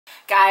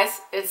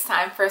Guys, it's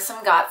time for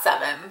some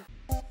GOT7.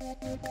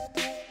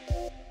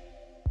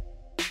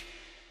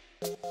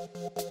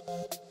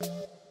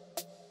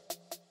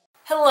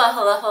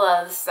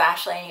 Hello, this is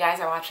Ashley and you guys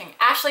are watching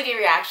Ashley D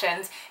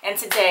Reactions, and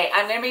today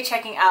I'm going to be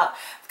checking out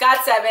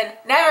GOT7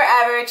 Never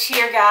Ever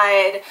Cheer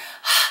Guide.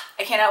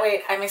 I cannot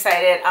wait, I'm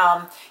excited.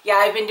 Yeah,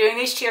 I've been doing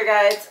these cheer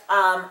guides.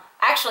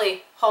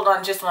 Actually, hold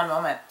on just one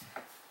moment.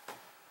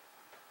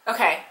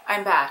 Okay,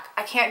 I'm back.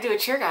 I can't do a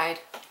cheer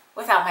guide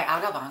without my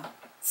agabang.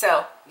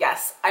 So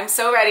yes, I'm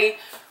so ready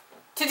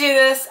to do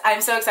this. I'm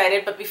so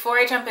excited, but before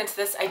I jump into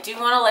this, I do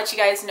want to let you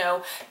guys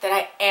know that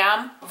I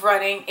am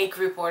running a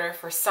group order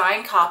for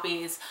signed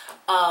copies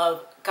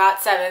of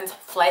GOT7's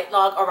Flight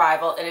Log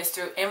Arrival. It is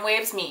through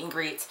M-Waves Meet and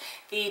Greets.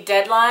 The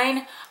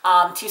deadline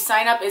to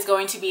sign up is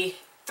going to be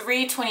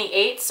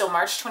 3/28, so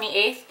March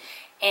 28th,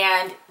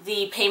 and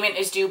the payment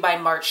is due by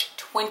March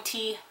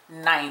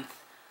 29th.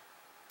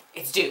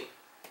 It's due.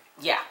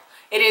 Yeah.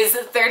 It is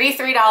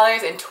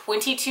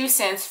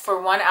 $33.22 for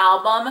one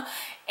album,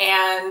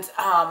 and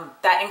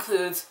that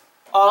includes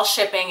all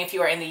shipping if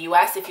you are in the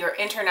US. If you're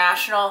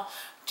international,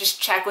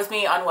 just check with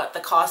me on what the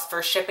cost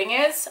for shipping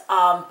is.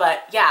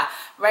 But yeah,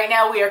 right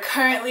now we are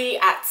currently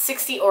at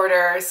 60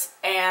 orders,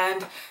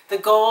 and the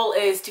goal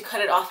is to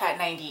cut it off at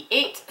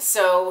 98.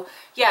 So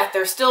yeah,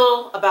 there's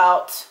still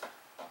about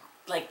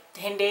like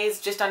 10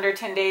 days, just under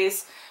 10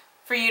 days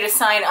for you to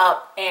sign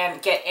up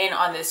and get in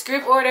on this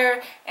group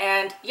order.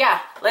 And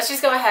yeah, let's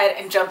just go ahead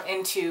and jump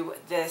into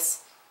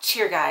this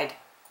cheer guide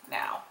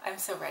now. I'm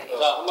so ready. 자,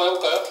 한번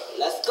해볼까요?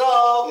 Let's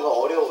go! 이거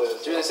어려워요.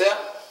 준비됐어요?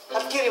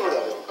 핫캐리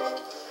불러요.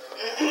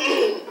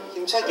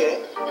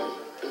 힘차게. 아,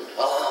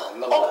 안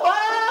나와. 오빠!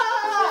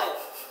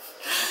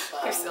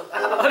 You're so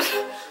loud.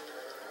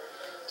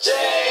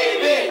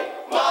 JB,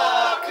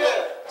 마크,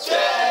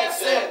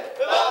 잭슨,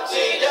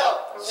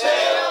 박진영,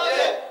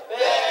 최영재,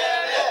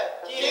 벨레,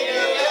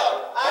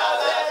 김유경,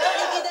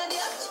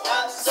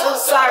 So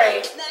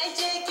sorry.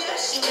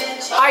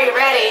 Are you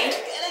ready?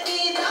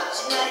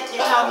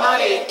 How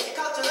money?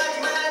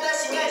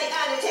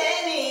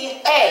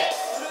 Hey.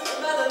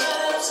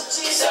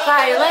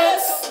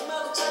 Silence.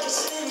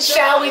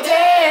 Shall we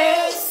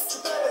dance?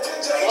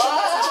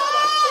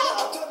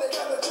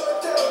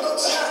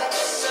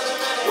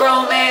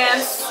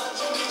 Romance.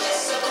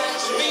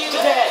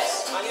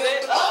 Dance.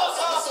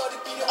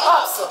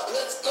 Awesome.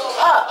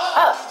 Up.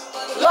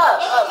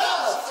 Love. Up.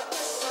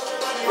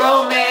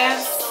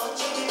 Romance.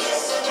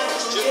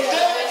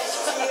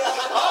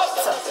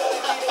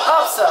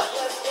 Awesome.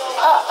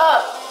 Up.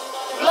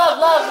 Love.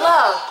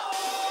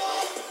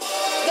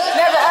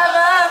 Never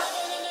ever.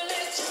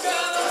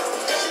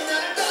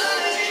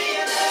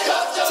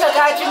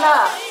 Tagajima.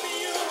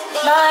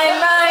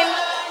 Mine.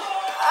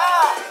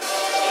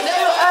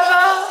 Never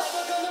ever.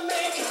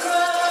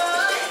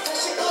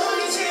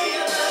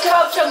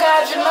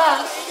 Tagajima.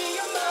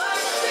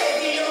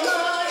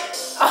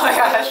 Oh my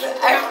gosh.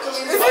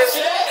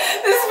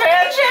 This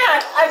fan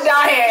chant. I'm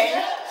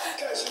dying.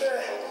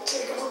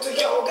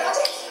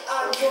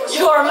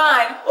 You're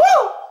mine.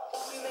 Woo!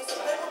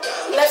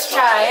 Let's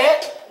try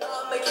it.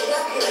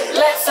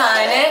 Let's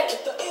sign it.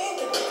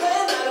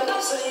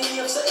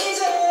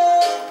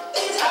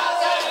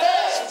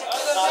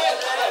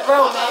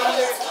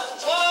 Romance.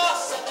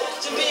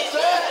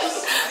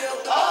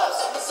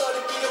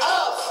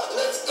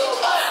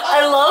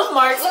 I love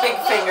Mark's big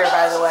finger,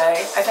 by the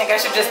way. I think I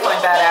should just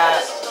point that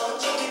out.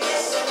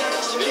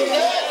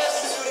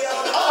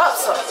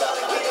 Awesome.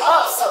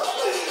 Up.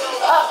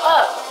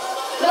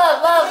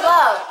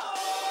 Love.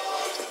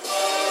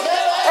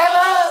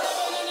 Ever.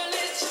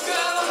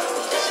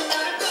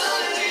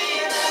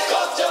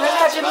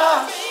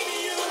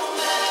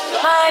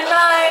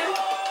 Mine.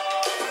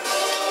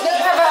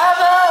 Never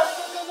ever.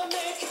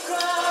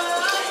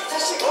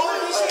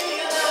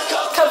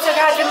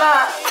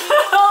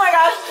 Oh my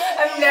gosh,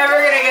 I'm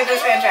never gonna get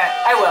this fan chant.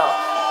 I will,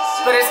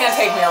 but it's gonna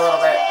take me a little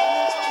bit.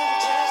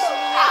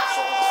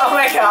 Oh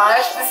my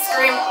gosh, the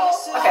scream.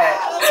 Okay.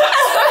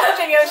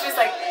 Jinyo's just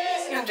like,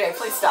 Jay,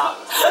 please stop.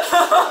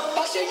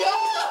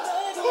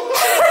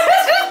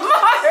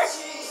 Mark.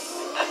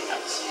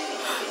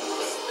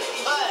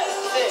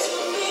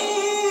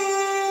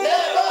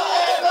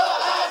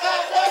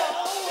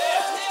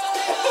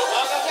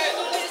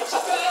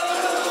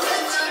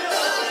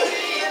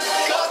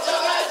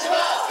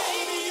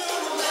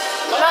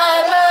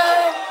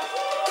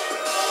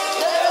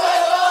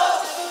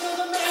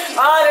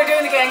 Oh, they're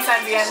doing the gang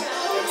signs again.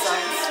 Gang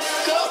signs.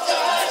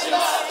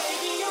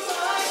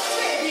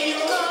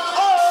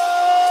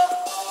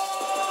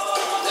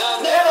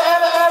 Never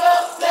ever.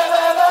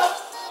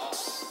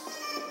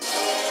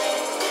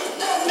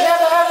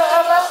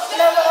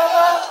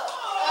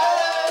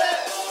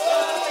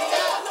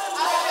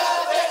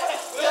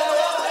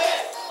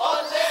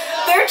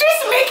 They're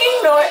just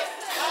making noise.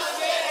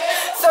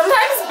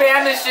 Sometimes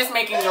band is just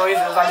making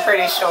noises, I'm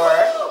pretty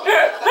sure.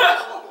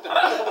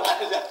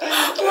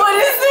 What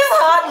is this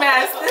hot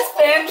mess? This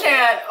fan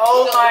chant.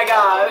 Oh my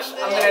gosh.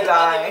 I'm gonna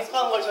die.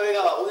 걸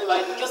저희가 오늘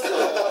많이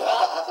느꼈어요.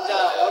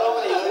 진짜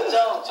여러분의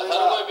열정 다른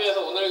거에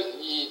비해서 오늘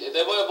이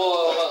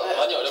네버에버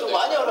좀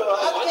많이 어려워요.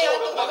 학생이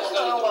활동 많이 많이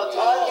어려운 것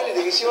같아요. 하한길이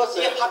되게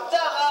쉬웠어요. 이게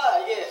박자가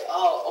이게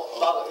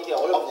막 이게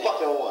어렵네. 엇박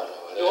배운 거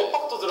같아요.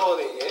 엇박도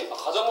들어가네 이게.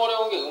 가장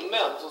어려운 게 음매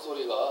암소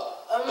소리가.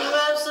 I'm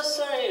so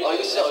sorry. 이거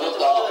진짜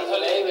어렵다.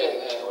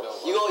 네, 어려워.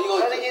 이거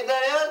나를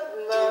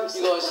기다려.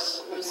 이거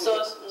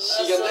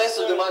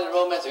시간대에서만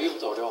이러면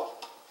저기부터 어려워.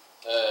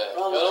 네,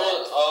 여러분,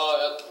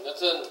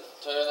 여튼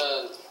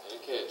저희는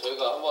이렇게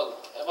저희가 한번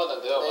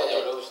해봤는데요. 많이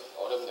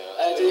어렵네요.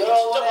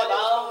 여러분의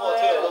마음을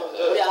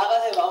네. 우리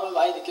아가새의 마음을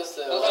많이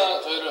느꼈어요.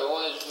 항상 저희를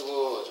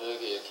응원해주시고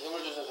저에게 이렇게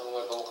힘을 주셔서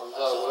정말 너무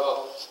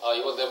감사하고요.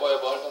 이번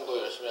네버에버 활동도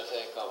열심히 할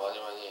테니까 많이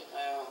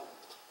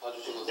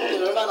봐주시고.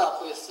 근데 얼마나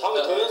아프겠어요.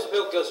 다음에 더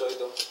연습해올게요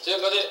저희도.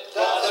 지금까지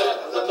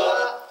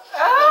감사합니다.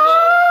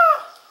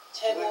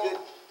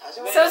 최고.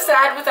 So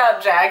sad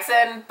without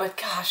Jackson, but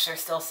gosh, they're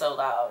still so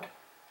loud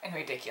and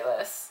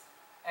ridiculous.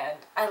 And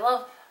I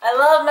love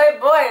my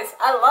boys.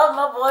 I love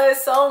my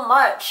boys so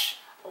much.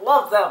 I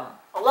love them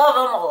a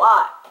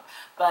lot.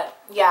 But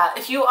yeah,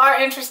 if you are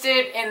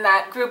interested in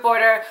that group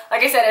order,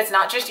 like I said, it's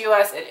not just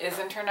US, it is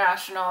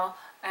international.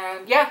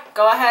 And yeah,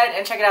 go ahead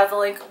and check it out. The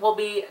link will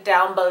be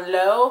down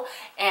below.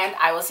 And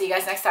I will see you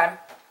guys next time.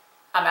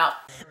 I'm out.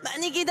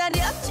 많이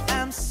기다렸지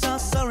I'm so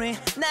sorry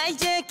나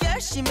이제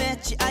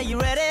결심했지 Are you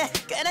ready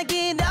꽤나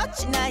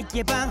길었지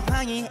나의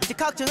방황이 이제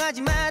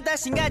걱정하지 마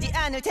다신 가지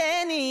않을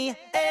테니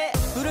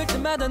부를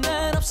때마다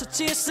난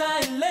없었지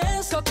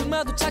silence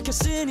걱정마도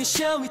착했으니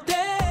shall we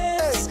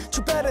dance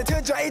주변에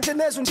들자 이제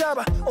내 손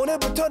잡아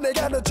오늘부터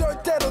내가 너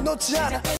절대로 놓지 않아